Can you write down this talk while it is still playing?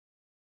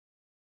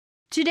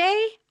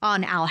Today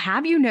on I'll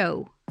Have You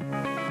Know.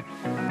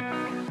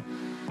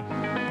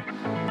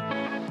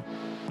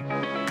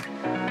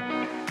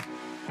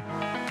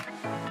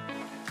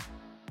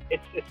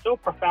 It's so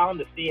profound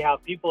to see how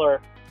people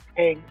are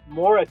paying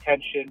more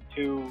attention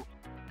to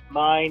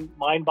mind,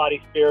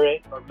 body,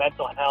 spirit, or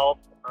mental health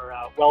or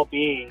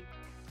well-being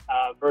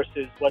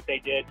versus what they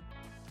did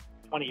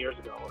 20 years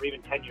ago or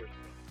even 10 years ago.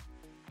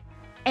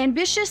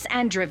 Ambitious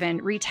and driven,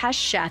 Ritesh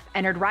Sheth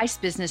entered Rice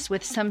Business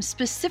with some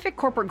specific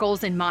corporate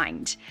goals in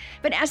mind.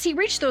 But as he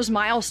reached those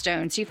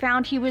milestones, he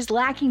found he was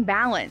lacking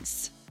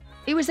balance.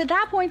 It was at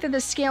that point that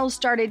the scales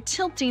started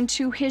tilting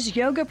to his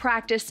yoga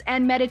practice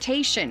and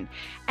meditation,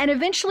 and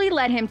eventually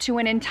led him to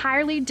an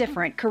entirely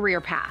different career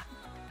path.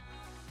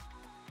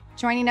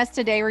 Joining us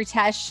today,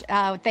 Ritesh,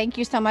 thank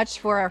you so much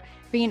for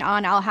being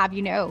on I'll Have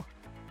You Know.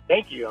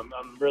 Thank you.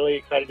 I'm really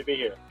excited to be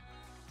here.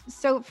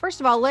 So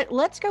first of all,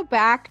 let's go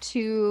back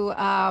to,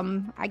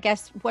 I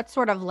guess, what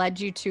sort of led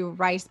you to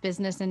Rice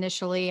Business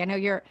initially. I know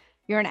you're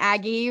an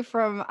Aggie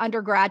from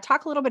undergrad.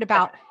 Talk a little bit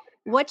about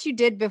what you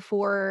did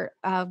before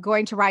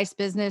going to Rice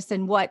Business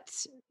and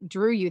what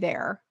drew you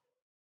there.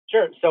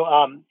 Sure. So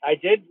I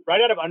did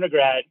right out of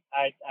undergrad.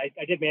 I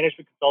did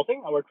management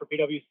consulting. I worked for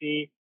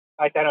PwC.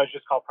 Back then, I was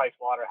just called Price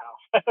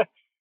Waterhouse,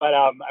 but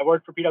I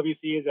worked for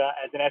PwC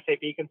as an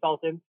SAP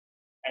consultant.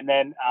 And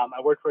then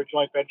I worked for a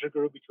joint venture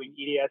group between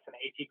EDS and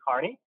AT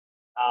Kearney.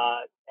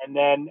 And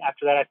then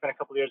after that, I spent a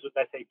couple of years with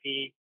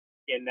SAP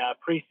in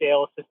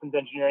pre-sale systems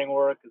engineering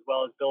work as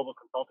well as billable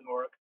consulting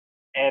work.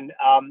 And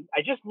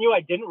I just knew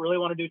I didn't really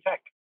want to do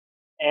tech.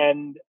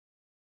 And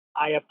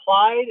I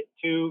applied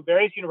to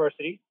various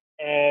universities,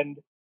 and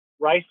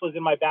Rice was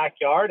in my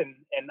backyard.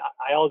 And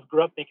I always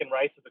grew up thinking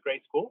Rice was a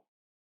great school.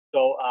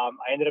 So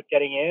I ended up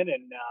getting in,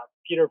 and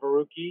Peter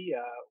Varuki,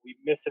 we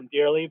miss him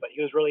dearly, but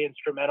he was really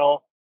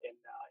instrumental in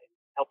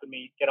helping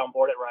me get on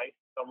board at Rice.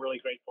 So I'm really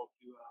grateful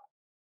to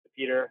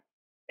Peter.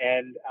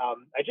 And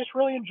I just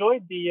really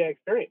enjoyed the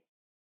experience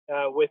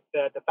with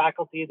the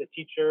faculty, the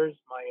teachers.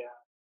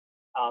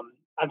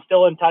 I'm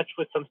still in touch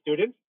with some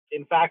students.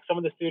 In fact, some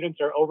of the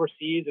students are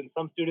overseas, and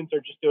some students are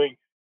just doing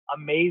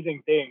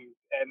amazing things.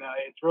 And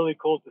it's really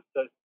cool to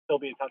still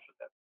be in touch with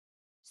them.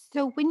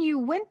 So when you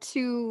went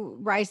to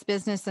Rice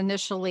Business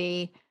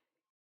initially,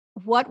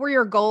 what were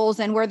your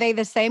goals, and were they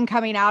the same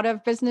coming out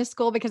of business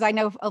school? Because I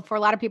know for a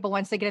lot of people,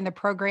 once they get in the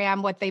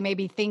program, what they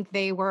maybe think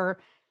they were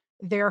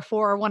there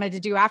for or wanted to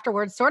do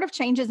afterwards sort of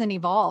changes and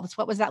evolves.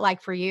 What was that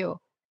like for you?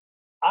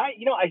 I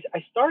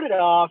started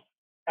off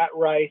at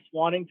Rice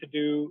wanting to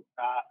do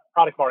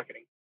product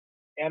marketing,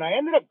 and I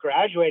ended up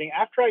graduating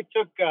after I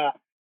took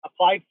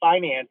applied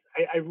finance.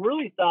 I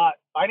really thought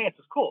finance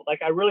was cool.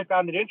 Like I really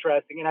found it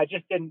interesting, and I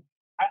just didn't.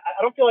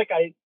 I don't feel like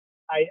I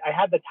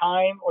had the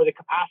time or the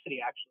capacity.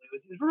 Actually,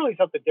 it was really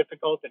something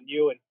difficult and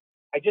new, and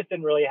I just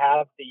didn't really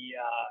have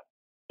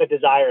the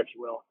desire, if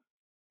you will.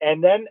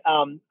 And then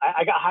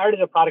I got hired as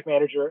a product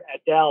manager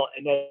at Dell,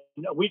 and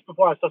then a week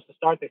before I was supposed to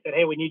start, they said,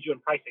 "Hey, we need you in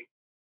pricing."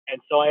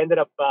 And so I ended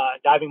up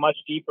diving much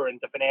deeper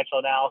into financial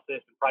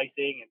analysis and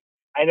pricing, and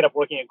I ended up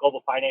working at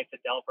global finance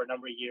at Dell for a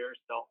number of years.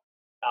 So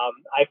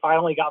I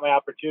finally got my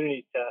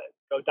opportunity to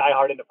go die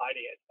hard into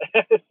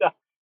finance.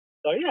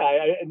 So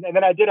yeah, and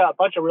then I did a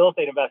bunch of real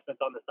estate investments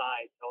on the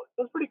side. So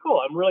it was pretty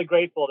cool. I'm really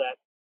grateful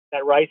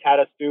that Rice had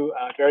us do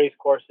various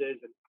courses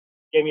and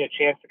gave me a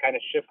chance to kind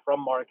of shift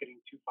from marketing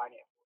to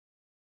finance.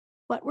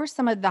 What were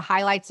some of the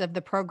highlights of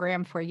the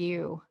program for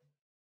you?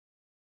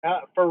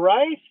 For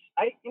Rice,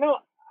 I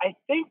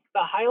think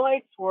the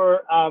highlights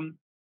were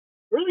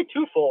really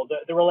twofold.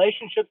 The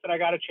relationships that I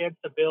got a chance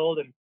to build,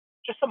 and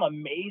just some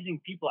amazing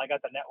people I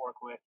got to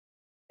network with.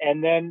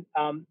 And then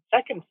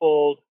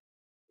secondfold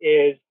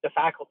is the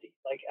faculty.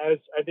 Like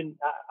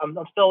I'm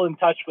still in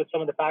touch with some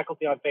of the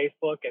faculty on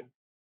Facebook, and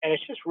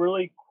it's just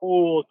really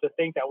cool to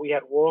think that we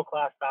had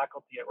world-class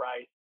faculty at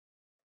Rice.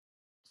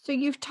 So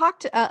you've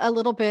talked a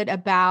little bit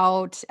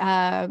about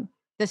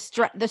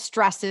the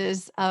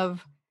stresses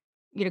of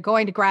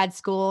going to grad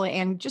school,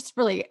 and just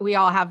really we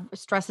all have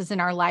stresses in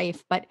our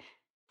life. But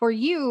for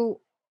you,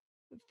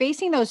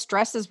 facing those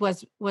stresses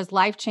was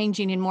life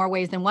changing in more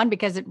ways than one,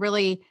 because it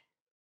really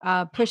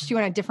pushed you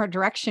in a different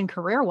direction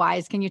career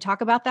wise. Can you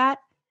talk about that?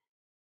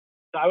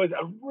 So I was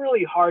a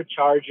really hard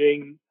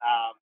charging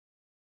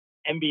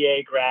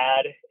MBA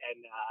grad, and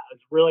I was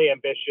really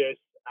ambitious.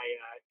 I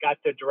got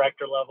to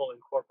director level in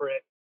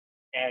corporate,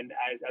 and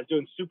I was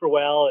doing super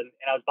well, and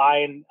I was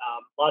buying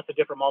lots of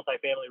different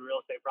multifamily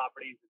real estate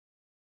properties.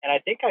 And I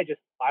think I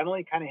just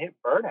finally kind of hit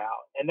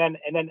burnout. And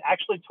then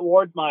actually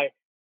towards my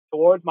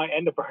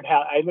end of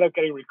burnout, I ended up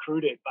getting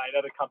recruited by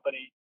another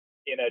company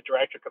in a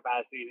director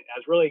capacity. And I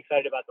was really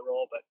excited about the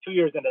role. But 2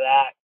 years into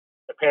that,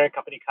 the parent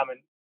company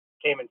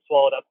came and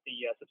swallowed up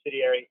the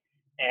subsidiary,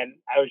 and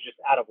I was just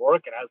out of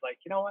work. And I was like,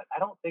 you know what? I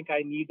don't think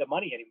I need the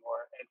money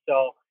anymore. And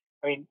so,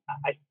 I mean,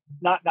 I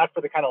not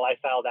for the kind of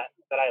lifestyle that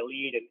I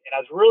lead. And I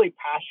was really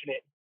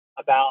passionate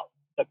about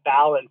the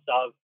balance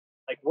of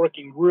like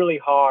working really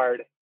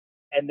hard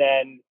and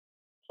then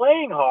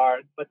playing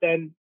hard, but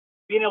then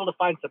being able to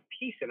find some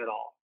peace in it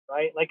all,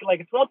 right? Like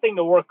it's one thing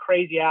to work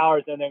crazy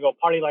hours and then go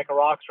party like a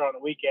rock star on the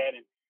weekend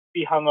and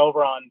be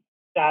hungover on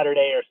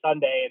Saturday or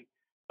Sunday, and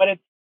but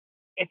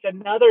it's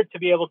another to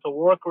be able to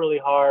work really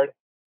hard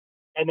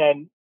and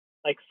then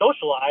like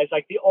socialize.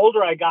 Like the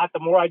older I got, the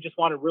more I just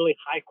wanted really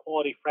high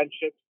quality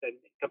friendships and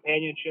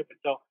companionship, and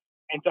so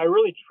I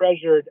really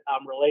treasured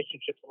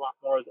relationships a lot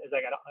more as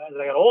I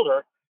got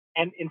older.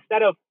 And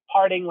instead of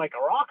partying like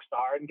a rock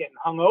star and getting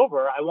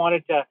hungover, I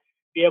wanted to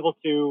be able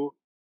to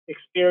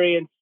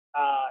experience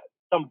uh,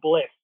 some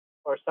bliss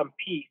or some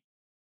peace,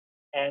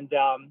 and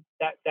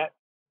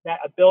that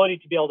ability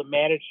to be able to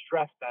manage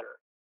stress better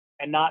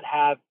and not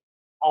have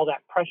all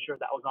that pressure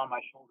that was on my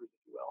shoulders,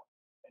 if you will.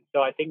 And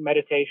so I think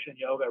meditation and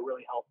yoga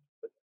really helped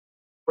with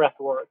breath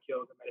work,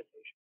 yoga,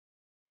 meditation.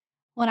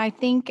 Well, I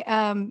think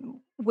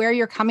where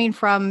you're coming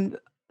from,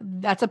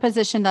 that's a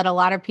position that a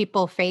lot of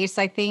people face.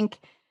 I think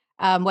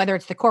whether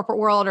it's the corporate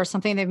world or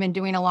something they've been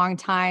doing a long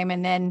time,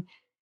 and then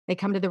they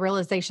come to the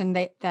realization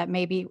that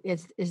maybe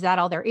is that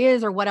all there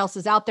is, or what else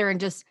is out there, and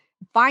just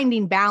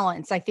finding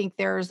balance. I think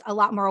there's a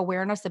lot more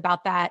awareness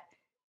about that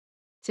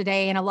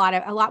today, and a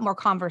lot more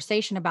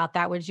conversation about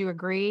that. Would you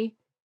agree?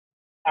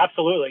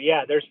 Absolutely,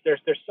 yeah. There's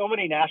so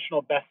many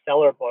national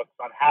bestseller books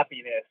on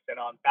happiness and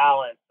on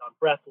balance, on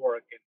breath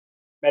work and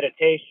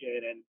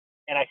meditation,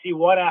 and I see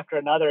one after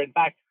another. In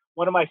fact,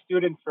 one of my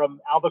students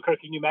from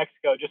Albuquerque, New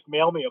Mexico, just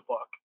mailed me a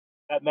book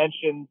that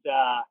mentions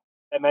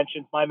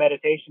my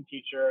meditation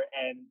teacher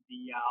and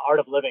the art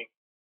of living,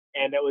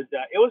 and it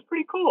was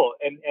pretty cool.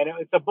 And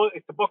it's a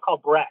book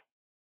called Breath,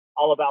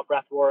 all about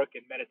breath work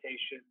and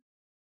meditation.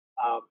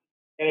 Um,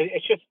 and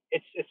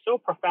it's so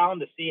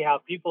profound to see how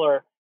people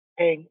are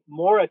paying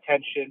more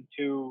attention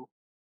to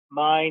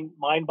mind,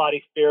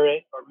 body,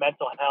 spirit, or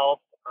mental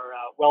health or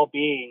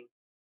well-being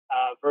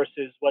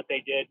versus what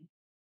they did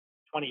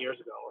 20 years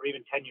ago or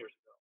even 10 years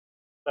ago.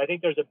 So I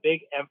think there's a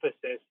big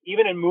emphasis,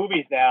 even in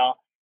movies now.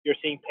 You're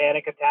seeing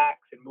panic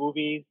attacks in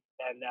movies,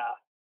 and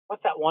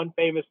what's that one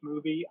famous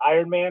movie,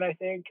 Iron Man? I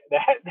think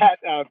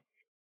that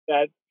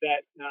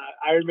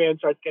Iron Man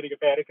starts getting a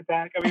panic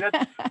attack. I mean,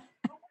 that's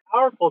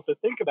powerful to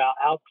think about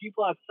how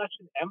people have such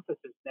an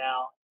emphasis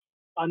now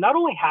on not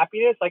only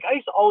happiness. Like I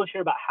used to always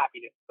hear about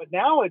happiness, but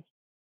now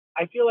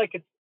I feel like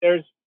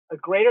there's a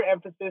greater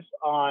emphasis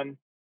on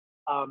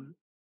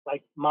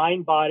like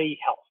mind body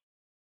health,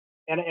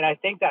 and I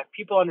think that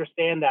people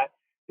understand that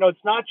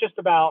it's not just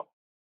about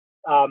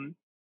um,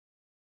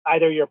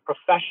 either your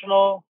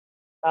professional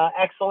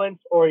excellence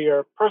or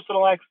your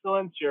personal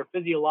excellence, your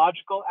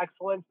physiological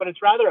excellence, but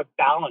it's rather a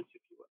balance,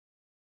 if you will.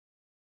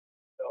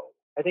 So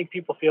I think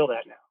people feel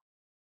that now.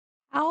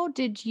 How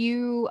did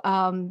you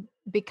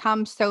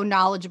become so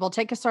knowledgeable?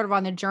 Take us sort of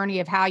on the journey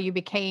of how you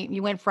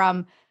went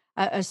from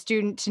a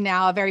student to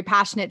now a very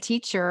passionate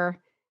teacher.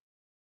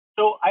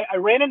 So I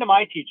ran into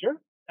my teacher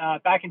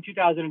back in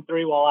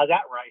 2003 while I was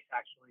at Rice,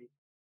 actually.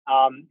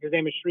 His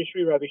name is Sri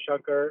Sri Ravi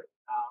Shankar.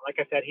 Like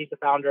I said, he's the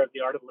founder of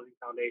the Art of Living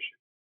Foundation.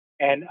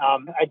 And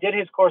I did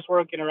his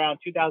coursework in around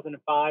 2005.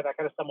 I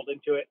kind of stumbled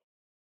into it.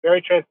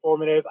 Very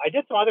transformative. I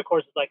did some other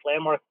courses like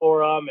Landmark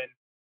Forum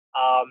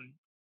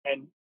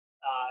and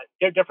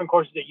did different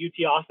courses at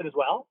UT Austin as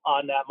well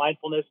on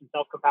mindfulness and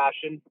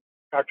self-compassion.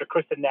 Dr.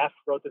 Kristen Neff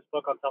wrote this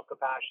book on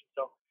self-compassion.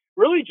 So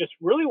really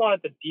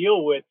wanted to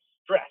deal with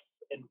stress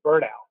and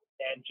burnout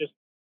and just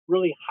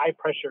really high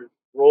pressure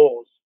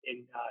roles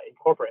in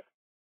corporate.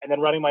 And then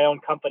running my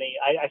own company.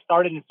 I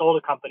started and sold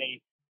a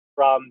company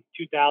from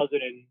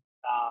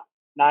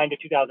 2009 to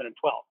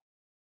 2012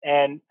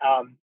 and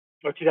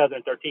or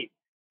 2013.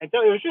 And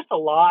so it was just a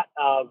lot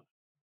of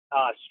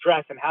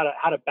stress and how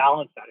to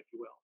balance that, if you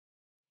will.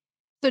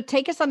 So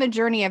take us on the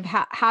journey of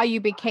how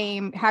you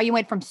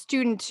went from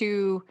student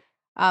to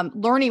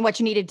learning what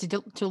you needed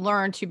to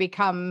learn to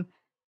become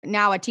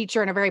now a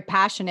teacher and a very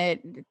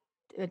passionate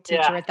teacher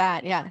Yeah, at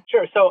that. Yeah.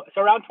 sure. So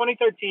around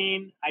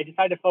 2013, I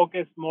decided to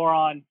focus more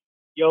on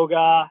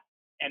yoga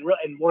and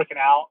working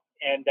out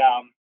and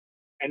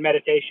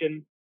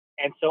meditation.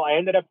 And so I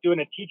ended up doing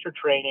a teacher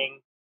training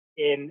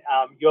in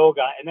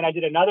yoga, and then I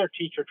did another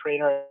teacher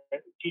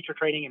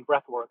training in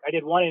breath work. I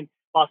did one in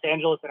Los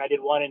Angeles, and I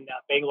did one in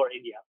Bangalore,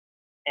 India.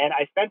 And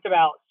I spent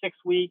about 6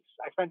 weeks.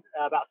 I spent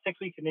about 6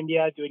 weeks in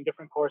India doing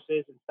different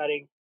courses and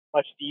studying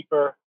much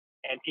deeper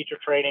and teacher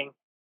training.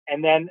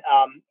 And then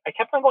I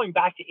kept on going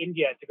back to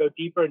India to go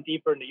deeper and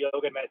deeper into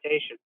yoga and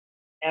meditation.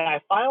 And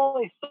I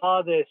finally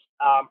saw this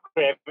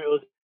program. It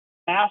was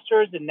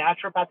Masters in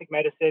Naturopathic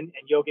Medicine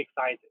and Yogic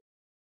Sciences.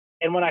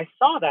 And when I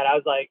saw that, I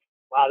was like,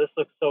 wow, this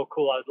looks so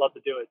cool. I'd love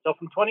to do it. So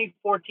from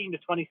 2014 to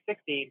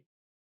 2016,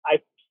 I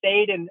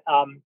stayed in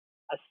a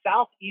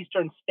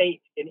southeastern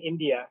state in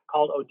India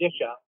called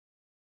Odisha.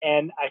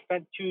 And I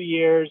spent 2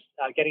 years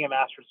getting a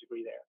master's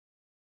degree there.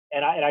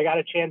 And I got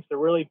a chance to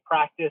really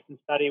practice and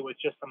study with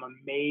just some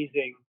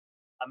amazing,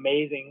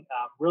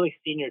 really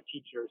senior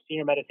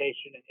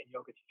meditation and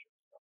yoga teachers.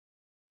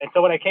 And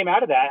so when I came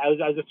out of that, I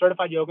was a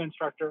certified yoga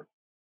instructor,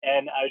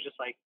 and I was just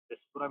like, this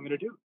is what I'm going to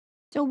do.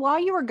 So while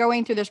you were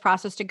going through this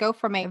process to go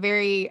from a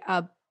very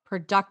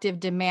productive,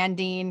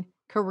 demanding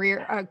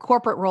career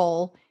corporate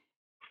role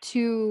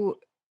to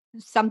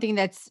something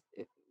that's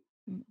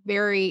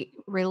very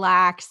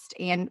relaxed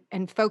and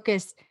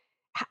focused,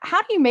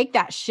 how do you make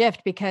that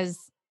shift?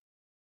 Because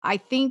I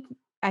think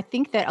I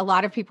think that a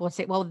lot of people would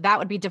say, well, that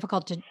would be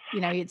difficult to,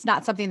 it's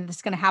not something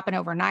that's going to happen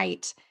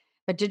overnight.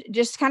 But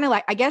just kind of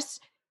like, I guess,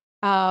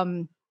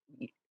 um,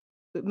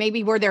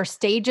 maybe were there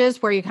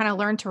stages where you kind of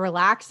learn to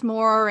relax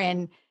more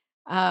and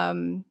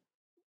um,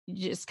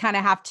 you just kind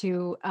of have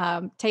to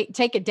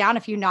take it down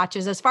a few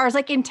notches as far as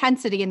like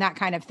intensity and that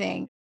kind of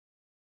thing.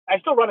 I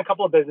still run a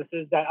couple of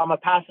businesses that I'm a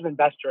passive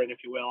investor in, if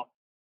you will.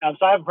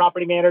 So I have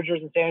property managers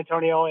in San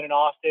Antonio and in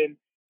Austin,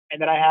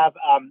 and then I have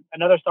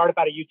another startup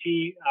out of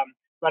UT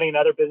running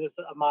another business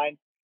of mine.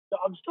 So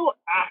I'm still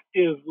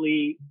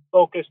actively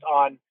focused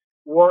on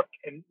work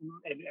and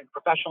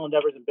professional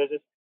endeavors in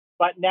business,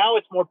 but now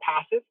it's more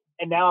passive,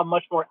 and now I'm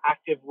much more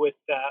active with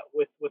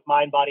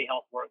mind body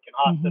health work in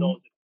Mm-hmm. hospitals,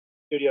 and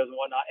studios, and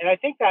whatnot. And I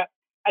think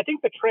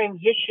the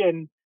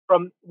transition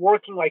from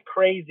working like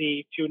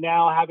crazy to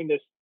now having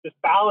this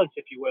balance,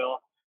 if you will,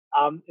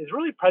 is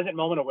really present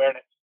moment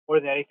awareness more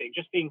than anything.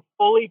 Just being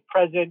fully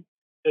present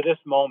to this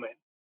moment.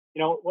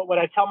 What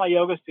I tell my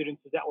yoga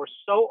students is that we're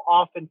so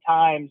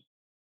oftentimes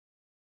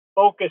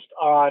focused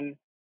on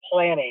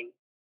planning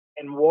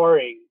and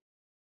worrying,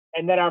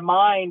 and then our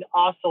mind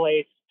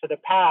oscillates to the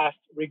past,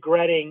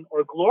 regretting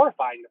or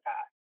glorifying the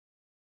past.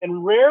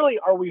 And rarely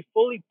are we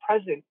fully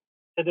present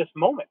to this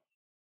moment,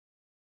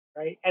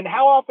 right? And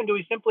how often do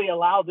we simply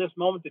allow this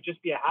moment to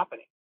just be a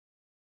happening?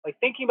 Like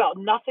thinking about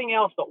nothing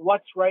else but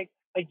what's right.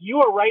 Like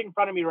you are right in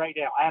front of me right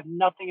now. I have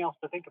nothing else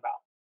to think about,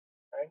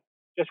 right?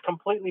 Just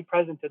completely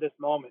present to this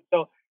moment.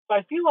 So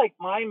I feel like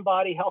mind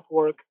body health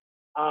work,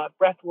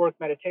 breath work,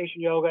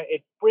 meditation, yoga,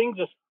 it brings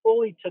us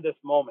fully to this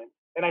moment.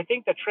 And I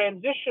think the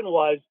transition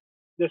was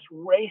this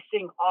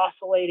racing,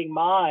 oscillating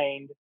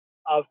mind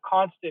of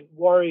constant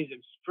worries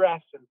and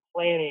stress and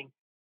planning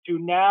to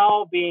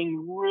now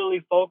being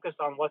really focused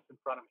on what's in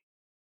front of me.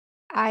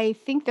 I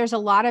think there's a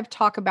lot of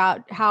talk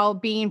about how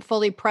being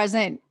fully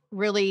present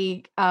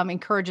really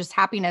encourages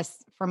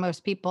happiness for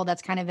most people.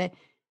 That's kind of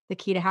the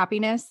key to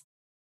happiness.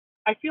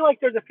 I feel like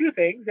there's a few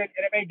things, and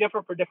it may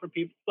differ for different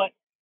people,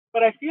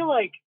 but I feel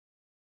like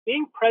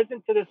being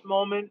present to this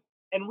moment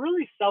and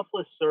really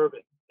selfless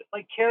service,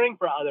 like caring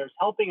for others,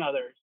 helping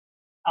others.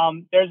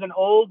 There's an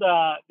old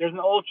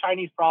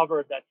Chinese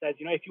proverb that says,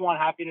 if you want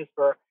happiness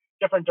for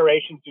different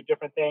durations, do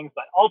different things,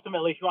 but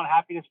ultimately, if you want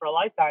happiness for a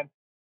lifetime,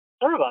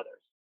 serve others,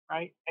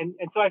 right? And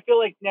so I feel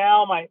like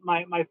now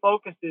my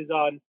focus is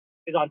on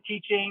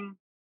teaching,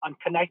 on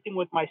connecting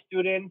with my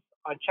students,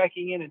 on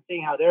checking in and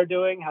seeing how they're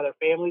doing, how their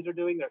families are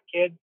doing, their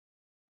kids,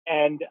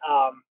 and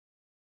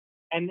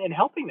and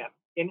helping them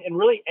in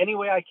really any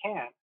way I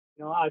can.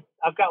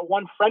 I've got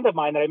one friend of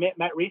mine that I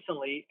met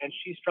recently, and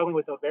she's struggling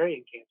with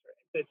ovarian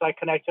cancer. So I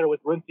connected her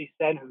with Runzi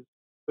Sen,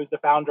 who's the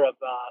founder of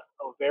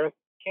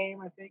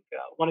Ovaricane, I think,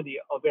 one of the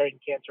ovarian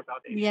cancer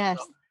foundations. So, Yes.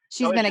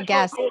 She's been it's a just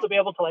really guest. cool to be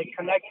able to like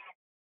connect.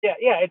 Yeah,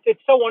 yeah,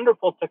 it's so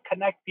wonderful to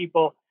connect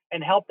people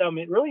and help them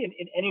really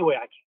in any way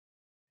I can.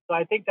 So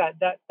I think that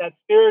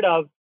spirit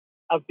of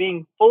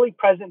being fully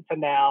present to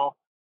now,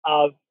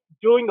 of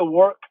doing the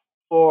work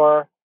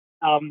for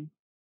um,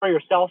 for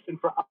yourself and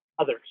for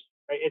others,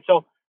 right? And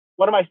so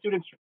one of my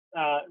students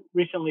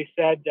recently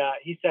said,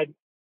 he said,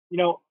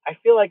 I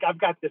feel like I've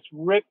got this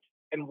ripped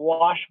and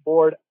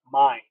washboard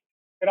mind.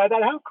 And I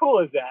thought, how cool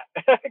is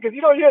that? Because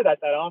you don't hear that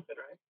often,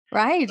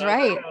 right? Right, So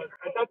right.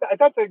 I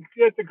thought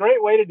it's a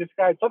great way to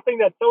describe something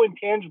that's so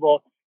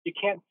intangible you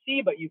can't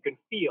see but you can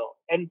feel.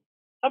 And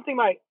something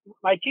my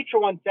teacher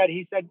once said,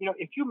 he said,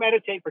 if you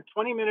meditate for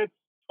 20 minutes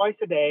twice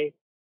a day,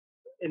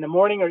 in the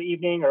morning or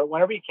evening or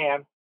whenever you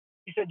can,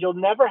 he said you'll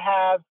never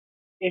have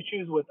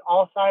issues with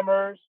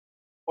Alzheimer's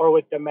or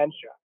with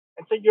dementia.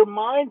 And so your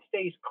mind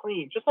stays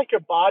clean, just like your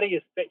body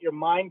is fit. Your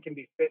mind can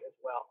be fit as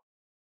well.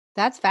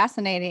 That's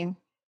fascinating.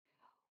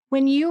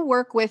 When you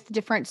work with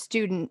different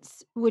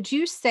students, would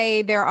you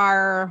say there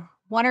are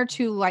one or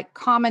two like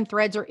common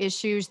threads or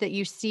issues that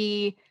you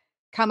see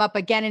come up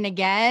again and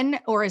again?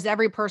 Or is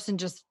every person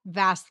just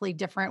vastly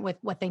different with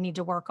what they need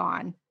to work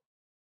on?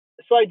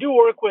 So I do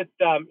work with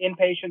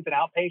inpatients and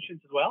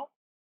outpatients as well.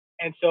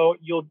 And so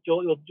you'll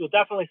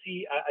definitely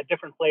see a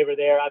different flavor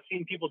there. I've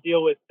seen people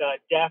deal with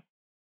death,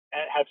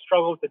 have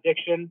struggled with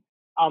addiction.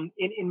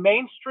 In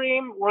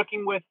mainstream,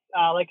 working with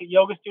like at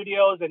yoga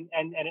studios and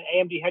at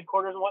AMD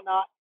headquarters and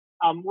whatnot,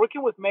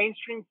 working with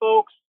mainstream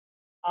folks,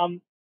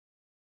 um,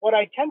 what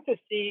I tend to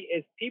see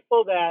is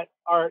people that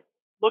are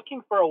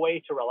looking for a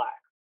way to relax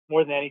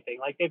more than anything.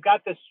 Like they've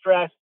got this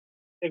stress,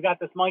 they've got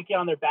this monkey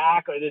on their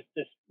back, or this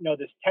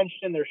tension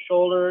in their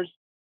shoulders,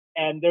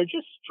 and they're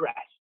just stressed,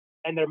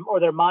 and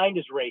their mind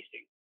is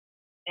racing,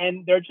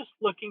 and they're just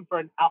looking for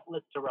an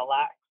outlet to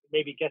relax,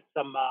 maybe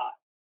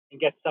and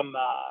get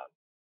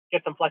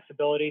some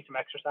flexibility, some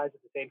exercise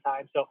at the same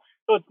time. So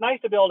it's nice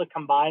to be able to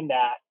combine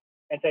that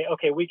and say,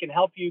 okay, we can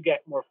help you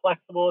get more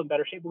flexible and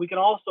better shape, but we can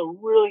also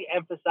really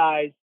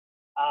emphasize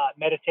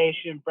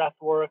meditation, breath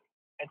work,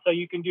 and so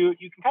you can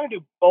kind of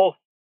do both,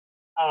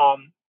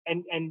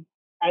 and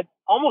at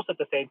almost at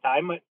the same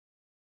time.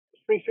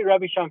 Sri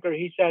Ravi Shankar,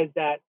 he says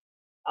that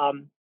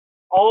um,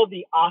 all of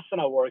the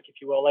asana work, if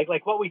you will,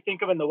 like what we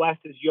think of in the West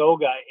as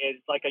yoga,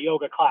 is like a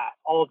yoga class.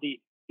 All of the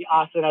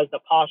asanas, the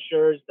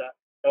postures,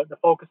 the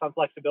focus on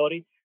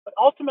flexibility. But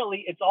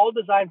ultimately, it's all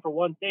designed for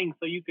one thing.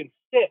 So you can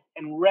sit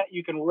and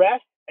you can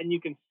rest and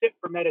you can sit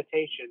for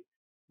meditation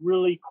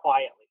really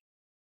quietly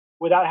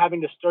without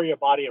having to stir your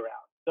body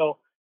around. So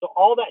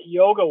all that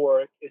yoga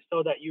work is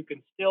so that you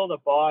can still the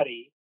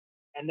body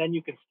and then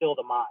you can still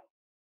the mind.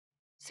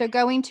 So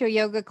going to a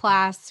yoga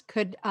class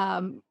could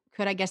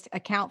I guess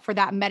account for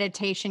that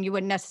meditation. You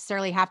wouldn't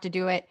necessarily have to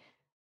do it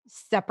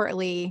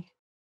separately.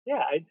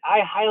 Yeah, I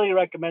highly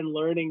recommend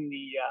learning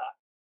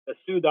the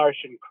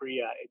Sudarshan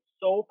Kriya. It's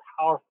so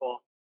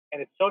powerful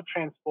and it's so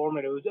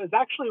transformative. It was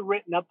actually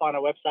written up on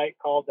a website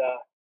called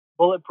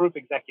Bulletproof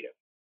Executive,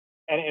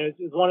 and it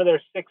was one of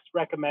their 6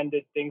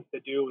 recommended things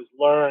to do was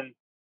learn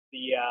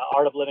the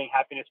Art of Living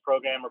Happiness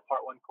program or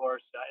Part 1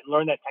 course and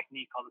learn that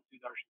technique called the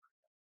Sudarshan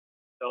Kriya.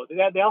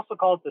 So they also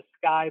call it the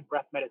Sky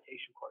Breath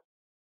Meditation course.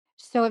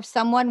 So if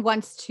someone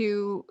wants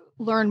to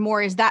learn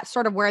more, is that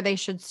sort of where they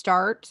should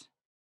start?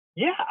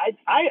 Yeah,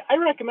 I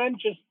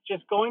recommend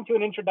just going to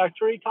an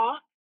introductory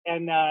talk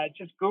and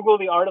just Google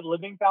the Art of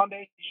Living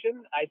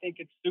Foundation. I think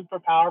it's super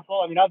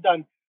powerful. I mean, I've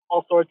done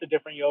all sorts of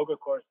different yoga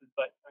courses,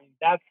 but I mean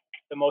that's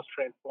the most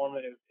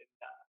transformative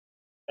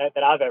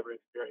that I've ever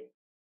experienced.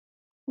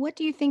 What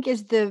do you think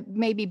is the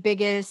maybe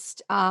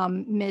biggest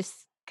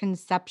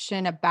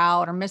misconception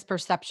about or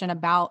misperception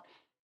about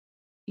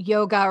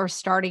yoga or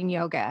starting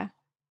yoga?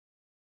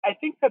 I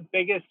think the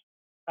biggest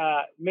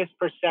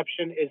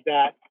misperception is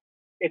that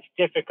it's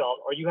difficult,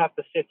 or you have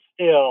to sit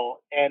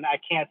still, and I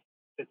can't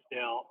sit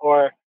still,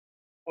 or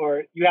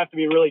you have to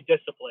be really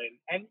disciplined.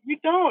 And you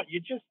don't. You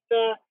just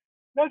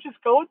no,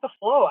 just go with the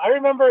flow. I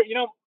remember,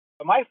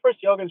 my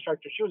first yoga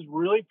instructor, she was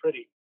really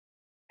pretty.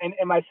 And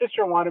my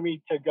sister wanted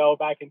me to go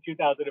back in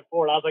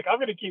 2004, and I was like, I'm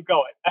going to keep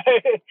going.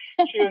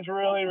 She was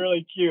really,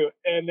 really cute,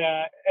 and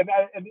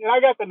I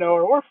got to know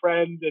her. We're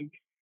friends, and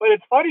but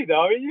it's funny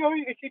though. I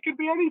mean, it could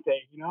be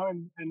anything,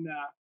 and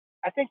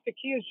I think the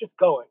key is just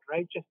going,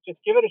 right? Just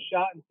give it a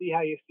shot and see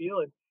how you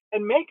feel,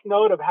 and make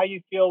note of how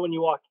you feel when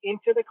you walk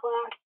into the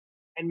class,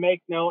 and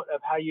make note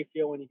of how you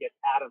feel when you get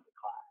out of the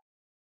class.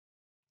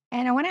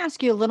 And I want to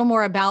ask you a little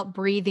more about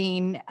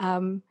breathing.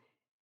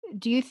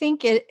 Do you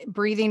think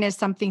breathing is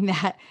something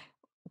that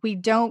we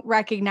don't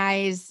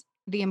recognize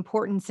the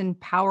importance and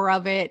power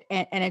of it,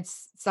 and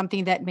it's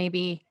something that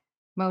maybe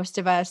most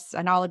of us,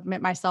 and I'll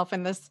admit myself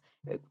in this,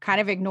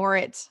 kind of ignore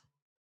it?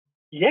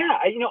 Yeah,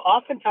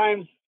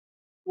 oftentimes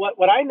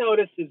what I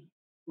noticed is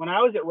when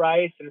I was at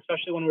Rice, and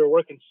especially when we were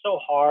working so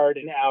hard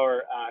in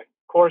our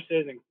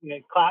courses and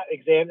class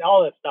exams,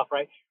 all that stuff,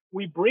 right?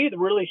 We breathe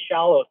really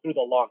shallow through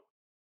the lungs,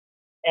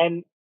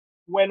 and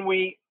when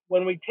we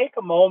take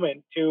a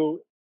moment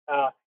to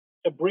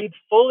breathe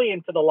fully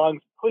into the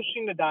lungs,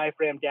 pushing the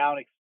diaphragm down,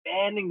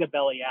 expanding the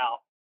belly out,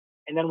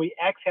 and then we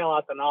exhale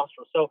out the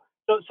nostrils. So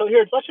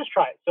here, let's just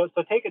try it.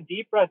 So take a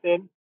deep breath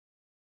in,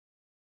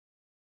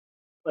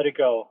 let it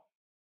go.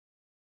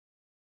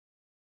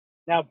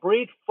 Now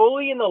breathe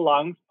fully in the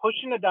lungs,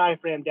 pushing the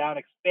diaphragm down,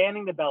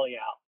 expanding the belly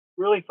out.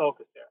 Really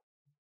focus there.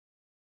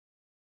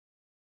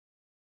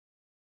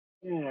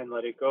 And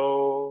let it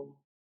go.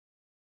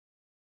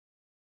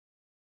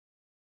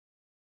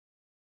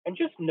 And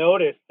just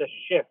notice the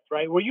shift,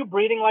 right? Were you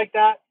breathing like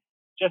that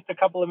just a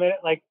couple of minutes,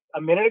 like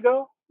a minute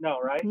ago? No,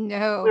 right?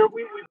 No.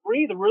 We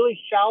breathe really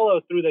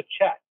shallow through the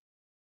chest.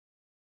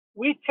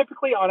 We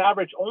typically, on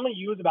average, only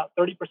use about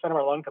 30% of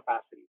our lung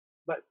capacity.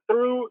 But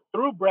through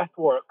breath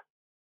work,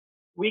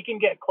 we can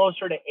get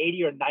closer to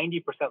 80 or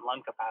 90%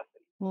 lung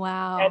capacity. And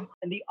Wow.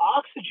 and the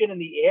oxygen in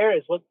the air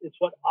is what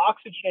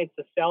oxygenates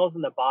the cells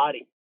in the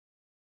body.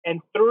 And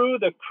through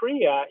the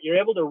Kriya, you're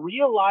able to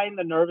realign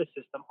the nervous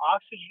system,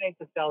 oxygenate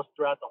the cells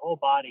throughout the whole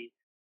body.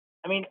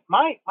 I mean,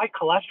 my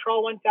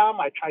cholesterol went down,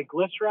 my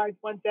triglycerides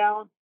went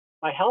down,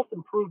 my health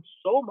improved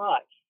so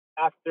much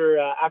after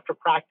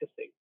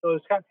practicing. So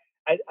it's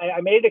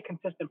I made it a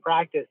consistent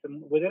practice,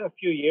 and within a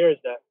few years,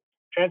 the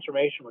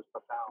transformation was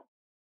profound.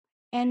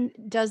 And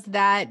does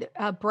that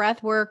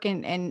breath work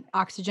and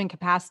oxygen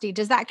capacity,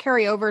 does that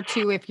carry over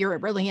to if you're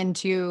really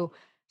into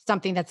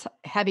something that's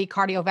heavy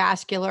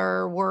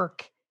cardiovascular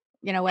work,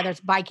 whether it's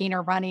biking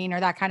or running or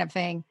that kind of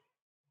thing?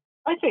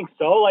 I think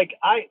so. Like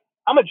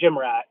I'm a gym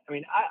rat. I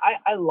mean,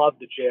 I love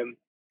the gym,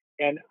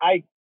 and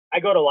I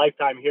go to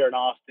Lifetime here in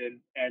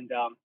Austin, and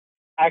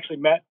I actually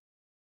met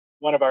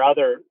one of our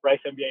other Rice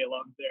MBA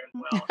alums there as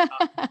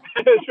well.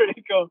 It's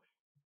pretty cool.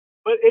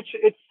 But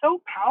it's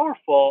so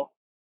powerful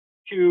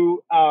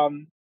to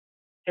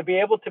be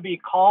able to be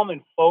calm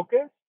and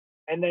focused,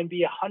 and then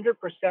be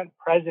 100%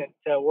 present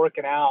to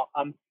working out.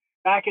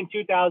 Back in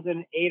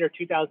 2008 or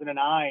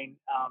 2009,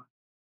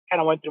 kind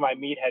of went through my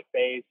meathead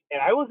phase,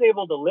 and I was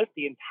able to lift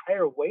the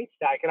entire weight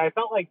stack, and I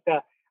felt like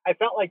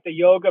the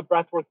yoga,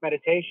 breathwork,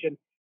 meditation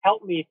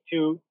helped me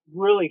to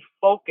really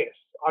focus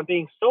on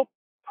being so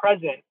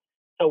present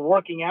to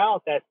working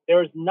out that there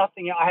was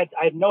nothing. I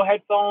had no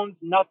headphones,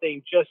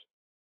 nothing, just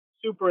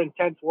super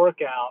intense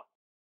workout.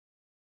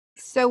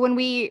 So when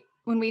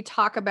we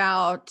talk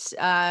about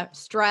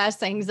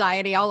stress,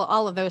 anxiety,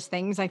 all of those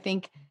things, I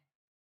think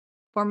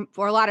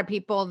for a lot of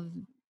people,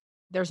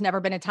 there's never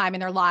been a time in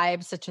their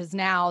lives such as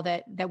now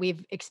that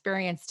we've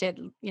experienced it,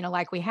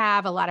 like we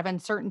have a lot of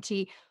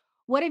uncertainty.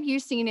 What have you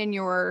seen in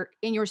your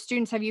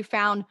students? Have you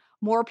found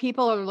more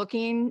people are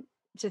looking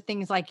to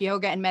things like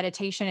yoga and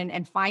meditation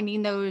and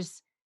finding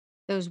those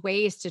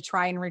ways to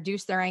try and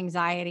reduce their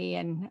anxiety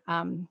and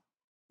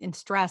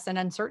stress and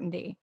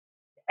uncertainty?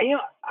 And,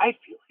 I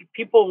feel like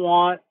people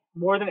want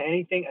more than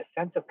anything a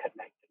sense of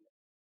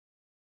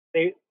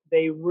connectedness.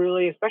 They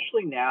really,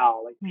 especially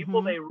now, like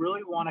people, Hmm. they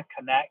really want to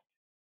connect,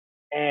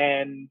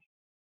 and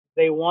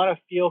they want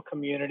to feel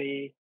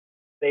community.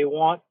 They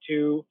want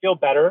to feel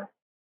better.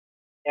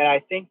 And I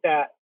think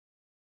that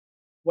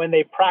when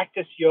they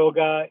practice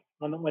yoga,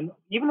 when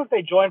even if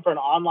they join for an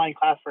online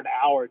class for an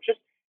hour, just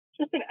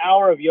an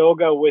hour of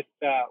yoga with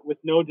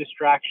no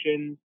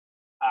distractions.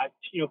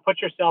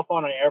 Put yourself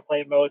on an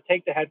airplane mode,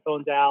 take the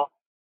headphones out,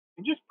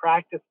 and just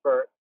practice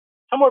for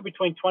somewhere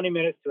between 20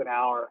 minutes to an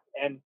hour.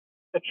 And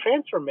the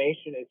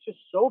transformation is just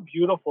so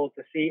beautiful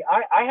to see.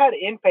 I had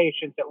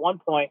inpatients at one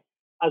point.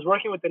 I was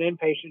working with an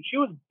inpatient. She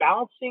was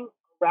bouncing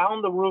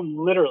around the room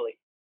literally.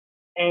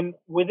 And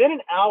within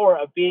an hour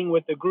of being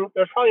with the group,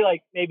 there's probably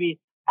like maybe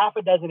half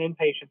a dozen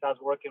inpatients I was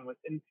working with.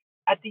 And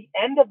at the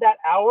end of that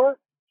hour,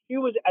 she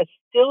was as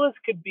still as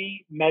could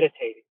be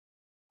meditating.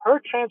 Her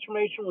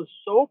transformation was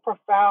so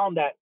profound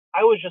that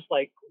I was just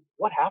like,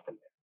 what happened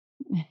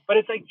there? But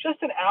it's like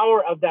just an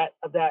hour of that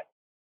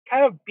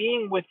kind of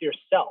being with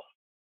yourself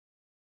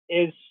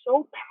is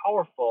so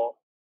powerful.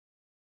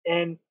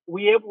 And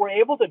we're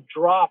able to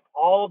drop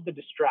all of the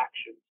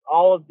distractions,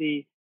 all of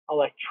the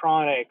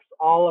electronics,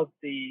 all of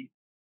the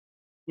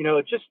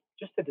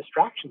just the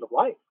distractions of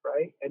life,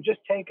 right? And just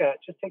take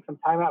some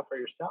time out for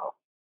yourself.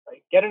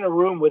 Like get in a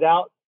room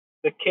without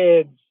the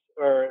kids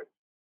or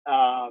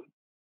um,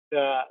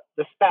 the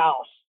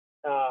spouse,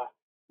 uh,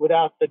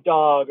 without the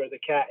dog or the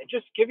cat, and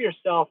just give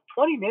yourself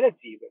 20 minutes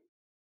even.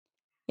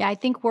 Yeah, I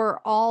think we're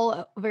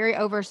all very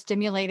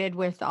overstimulated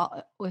with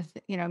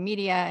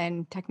media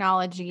and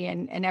technology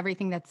and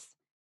everything that's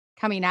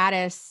coming at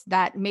us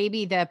that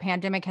maybe the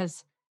pandemic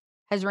has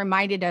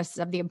reminded us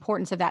of the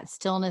importance of that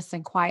stillness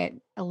and quiet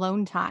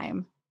alone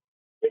time.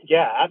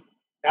 Yeah,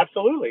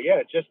 absolutely.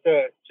 Yeah, just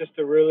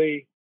to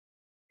really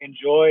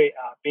enjoy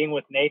being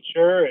with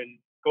nature and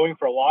going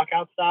for a walk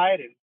outside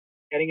and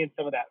getting in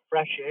some of that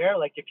fresh air.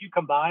 Like if you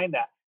combine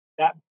that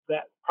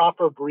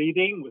proper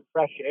breathing with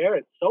fresh air,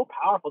 it's so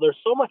powerful. There's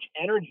so much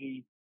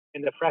energy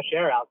in the fresh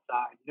air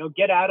outside.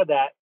 Get out of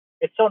that.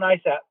 It's so nice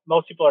that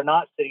most people are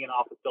not sitting in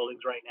office buildings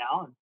right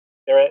now and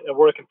they're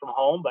working from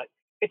home, but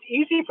it's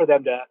easy for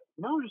them to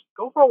just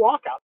go for a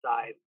walk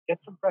outside, get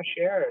some fresh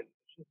air.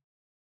 And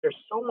there's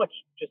so much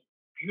just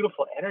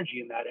beautiful energy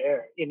in that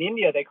air. In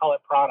India, they call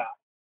it prana.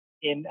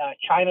 In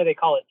China, they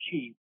call it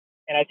chi,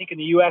 and I think in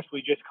the U.S.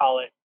 we just call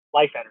it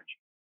life energy.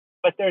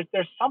 But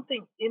there's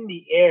something in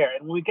the air,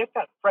 and when we get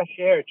that fresh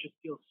air, it just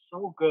feels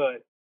so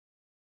good,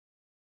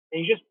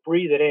 and you just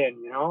breathe it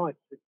in.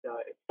 It's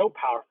so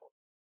powerful.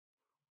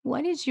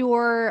 What is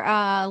your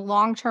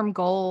long-term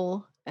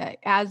goal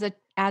as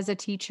a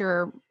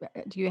teacher?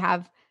 Do you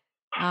have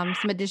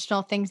some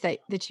additional things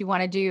that you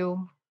want to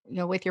do,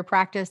 with your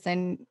practice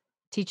and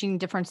teaching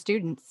different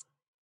students?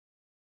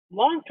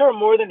 Long term,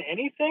 more than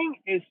anything,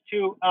 is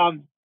to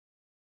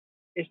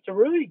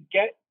really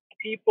get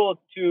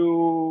people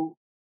to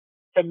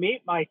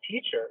meet my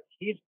teacher.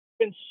 He's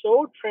been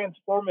so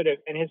transformative,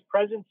 and his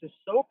presence is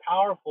so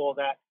powerful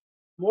that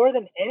more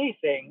than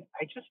anything,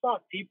 I just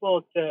want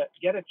people to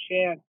get a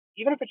chance,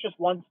 even if it's just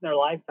once in their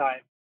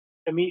lifetime,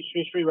 to meet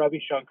Sri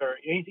Ravi Shankar.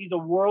 He's a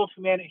world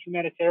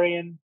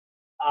humanitarian.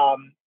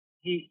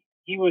 He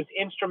was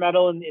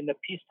instrumental in the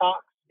peace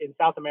talks in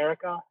South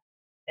America,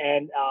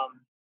 and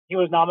he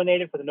was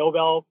nominated for the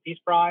Nobel Peace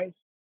Prize.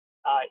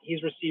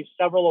 He's received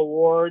several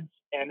awards,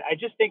 and I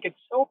just think it's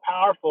so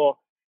powerful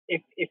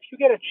if you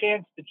get a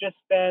chance to just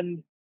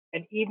spend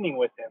an evening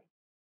with him,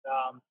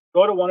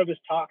 go to one of his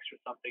talks or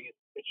something.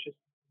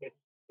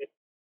 It's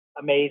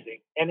amazing.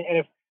 And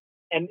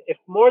if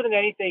more than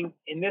anything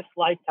in this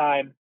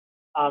lifetime,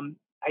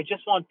 I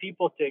just want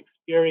people to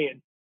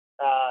experience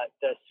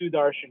the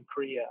Sudarshan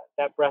Kriya,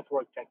 that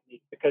breathwork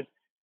technique, because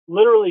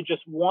literally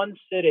just one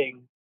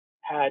sitting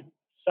had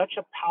such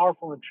a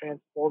powerful and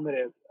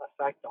transformative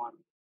effect on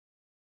me.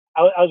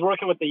 I was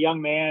working with a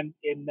young man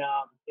in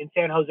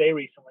San Jose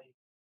recently,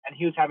 and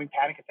he was having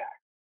panic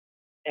attacks.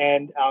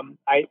 And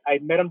I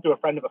met him through a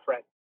friend of a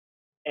friend,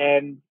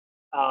 and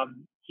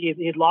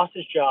he had lost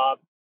his job.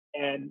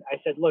 And I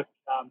said, look,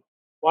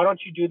 why don't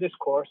you do this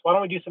course? Why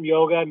don't we do some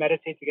yoga and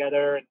meditate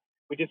together? And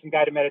we did some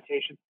guided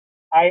meditation.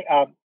 I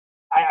um,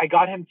 I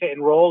got him to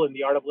enroll in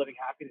the Art of Living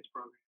Happiness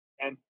program,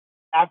 and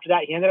after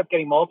that, he ended up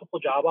getting multiple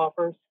job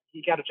offers.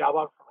 He got a job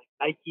offer from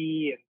like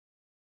Nike and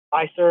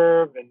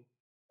Fiserv and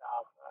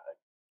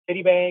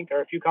Citibank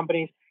or a few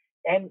companies,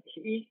 and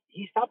he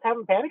stopped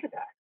having panic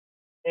attacks,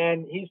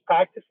 and he's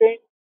practicing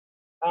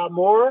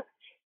more,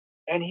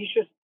 and he's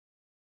just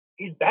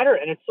he's better.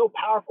 And it's so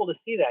powerful to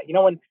see that.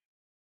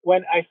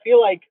 When I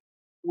feel like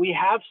we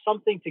have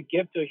something to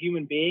give to a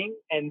human being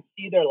and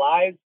see their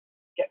lives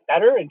get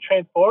better and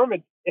transform,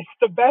 it's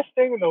the best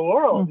thing in the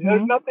world. Mm-hmm.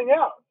 There's nothing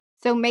else.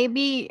 So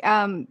maybe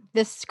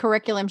this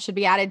curriculum should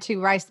be added to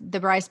the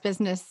Rice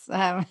Business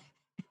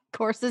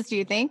courses, do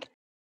you think?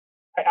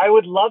 I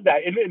would love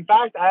that. In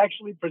fact, I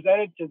actually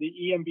presented to the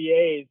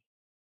EMBAs a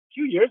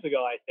few years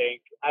ago, I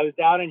think. I was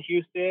down in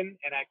Houston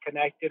and I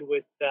connected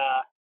with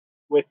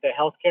the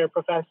healthcare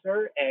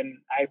professor, and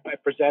I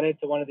presented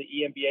to one of the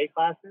EMBA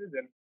classes,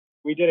 and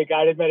we did a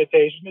guided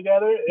meditation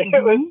together.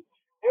 Mm-hmm.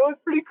 It was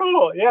pretty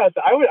cool. Yeah,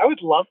 so I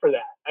would love for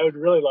that. I would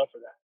really love for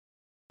that.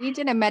 We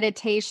did a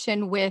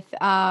meditation with,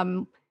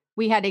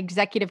 we had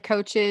executive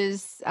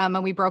coaches,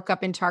 and we broke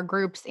up into our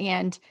groups.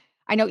 And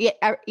I know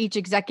each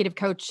executive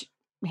coach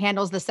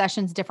handles the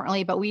sessions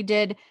differently, but we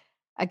did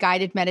a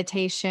guided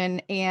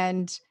meditation.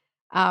 And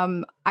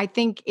I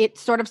think it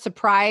sort of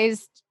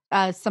surprised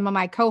some of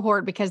my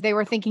cohort because they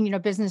were thinking,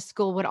 business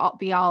school would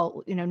be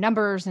all,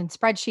 numbers and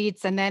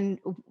spreadsheets. And then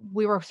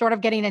we were sort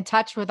of getting in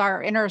touch with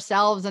our inner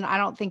selves. And I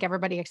don't think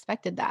everybody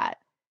expected that.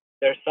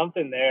 There's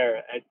something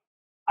there.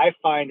 I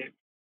find it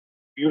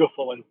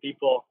beautiful when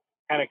people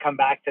kind of come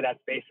back to that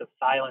space of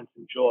silence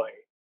and joy.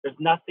 There's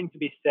nothing to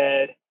be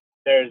said.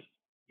 You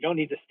don't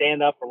need to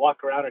stand up or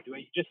walk around or do it.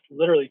 You just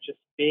literally just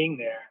being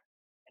there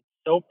and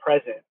so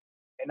present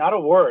and not a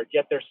word,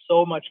 yet there's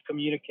so much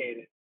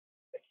communicated.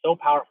 It's so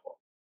powerful.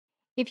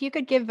 If you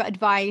could give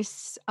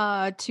advice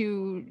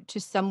to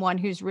someone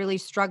who's really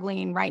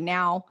struggling right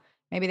now,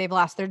 maybe they've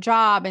lost their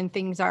job and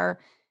things are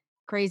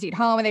crazy at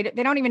home and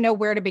they don't even know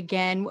where to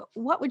begin,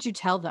 what would you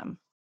tell them?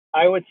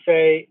 I would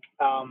say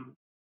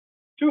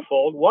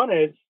twofold. One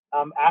is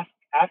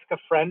ask a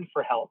friend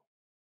for help,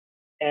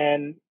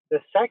 and the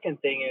second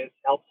thing is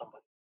help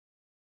somebody.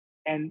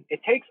 And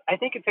I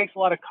think it takes a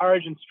lot of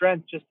courage and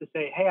strength just to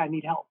say, "Hey, I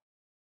need help."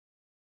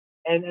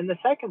 And the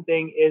second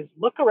thing is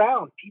look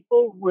around.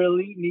 People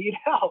really need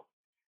help.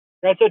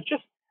 Right? So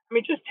just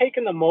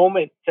taking the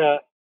moment to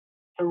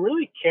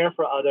really care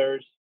for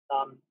others,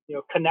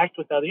 connect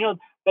with others.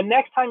 The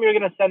next time you're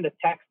going to send a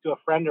text to a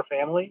friend or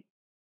family,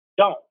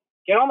 don't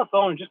get on the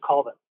phone and just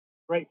call them.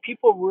 Right?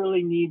 People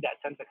really need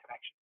that sense of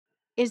connection.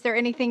 Is there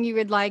anything you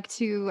would like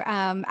to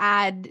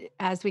add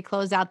as we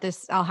close out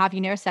this I'll Have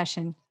You Know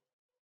session?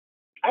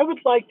 I would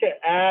like to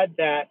add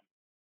that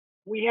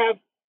we have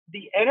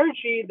the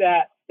energy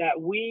that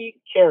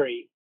we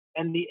carry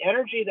and the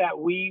energy that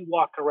we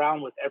walk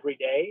around with every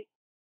day.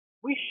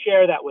 We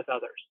share that with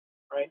others,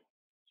 right?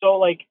 So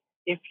like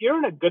if you're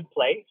in a good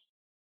place,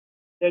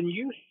 then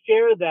you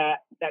share that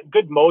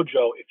good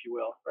mojo, if you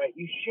will, right?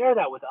 You share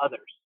that with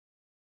others.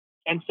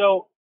 And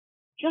so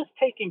just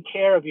taking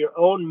care of your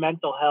own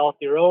mental health,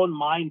 your own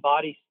mind,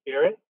 body,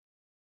 spirit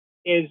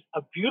is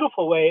a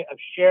beautiful way of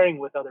sharing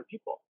with other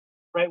people,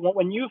 right?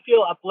 When you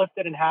feel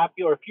uplifted and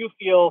happy, or if you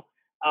feel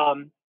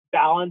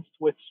balanced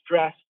with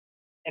stress,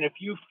 and if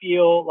you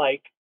feel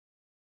like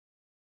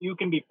you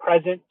can be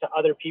present to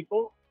other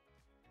people,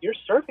 you're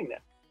serving them.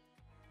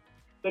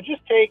 So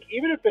just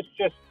even if it's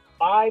just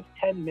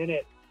 5-10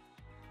 minutes,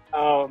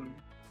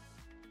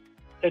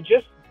 to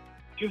just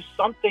do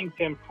something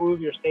to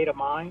improve your state of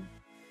mind.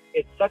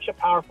 It's such a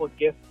powerful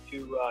gift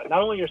to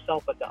not only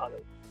yourself, but to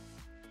others.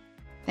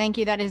 Thank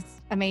you. That is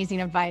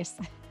amazing advice.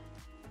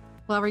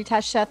 Well,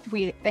 Ritesh Sheth,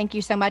 we thank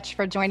you so much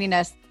for joining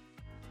us.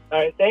 All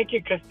right. Thank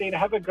you, Christine.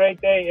 Have a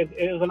great day.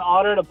 It was an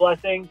honor and a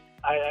blessing.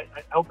 I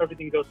hope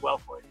everything goes well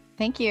for you.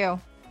 Thank you.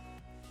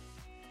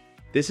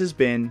 This has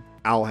been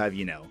I'll Have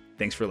You Know.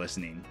 Thanks for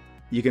listening.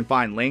 You can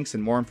find links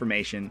and more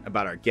information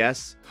about our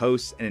guests,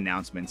 hosts, and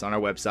announcements on our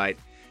website,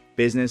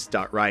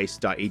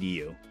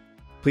 business.rice.edu.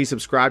 Please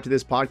subscribe to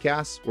this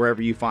podcast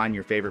wherever you find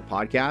your favorite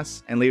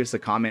podcasts and leave us a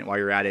comment while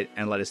you're at it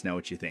and let us know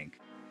what you think.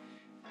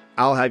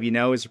 I'll Have You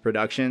Know is a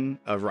production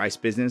of Rice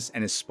Business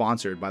and is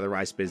sponsored by the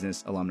Rice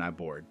Business Alumni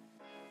Board.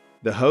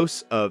 The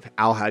hosts of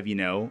I'll Have You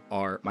Know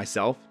are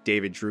myself,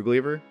 David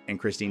Trugliever, and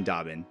Christine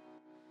Dobbin.